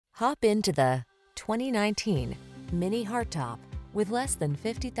Hop into the 2019 Mini Hardtop. With less than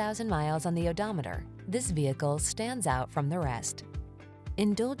 50,000 miles on the odometer, this vehicle stands out from the rest.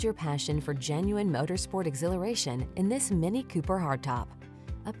 Indulge your passion for genuine motorsport exhilaration in this Mini Cooper Hardtop.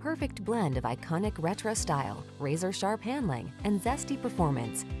 A perfect blend of iconic retro style, razor-sharp handling, and zesty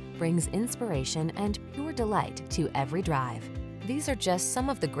performance brings inspiration and pure delight to every drive. These are just some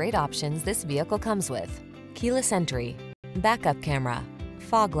of the great options this vehicle comes with: keyless entry, backup camera,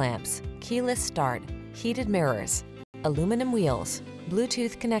 fog lamps, keyless start, heated mirrors, aluminum wheels,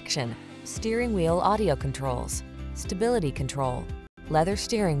 Bluetooth connection, steering wheel audio controls, stability control, leather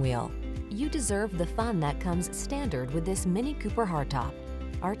steering wheel. You deserve the fun that comes standard with this Mini Cooper Hardtop.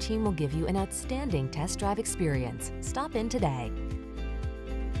 Our team will give you an outstanding test drive experience. Stop in today.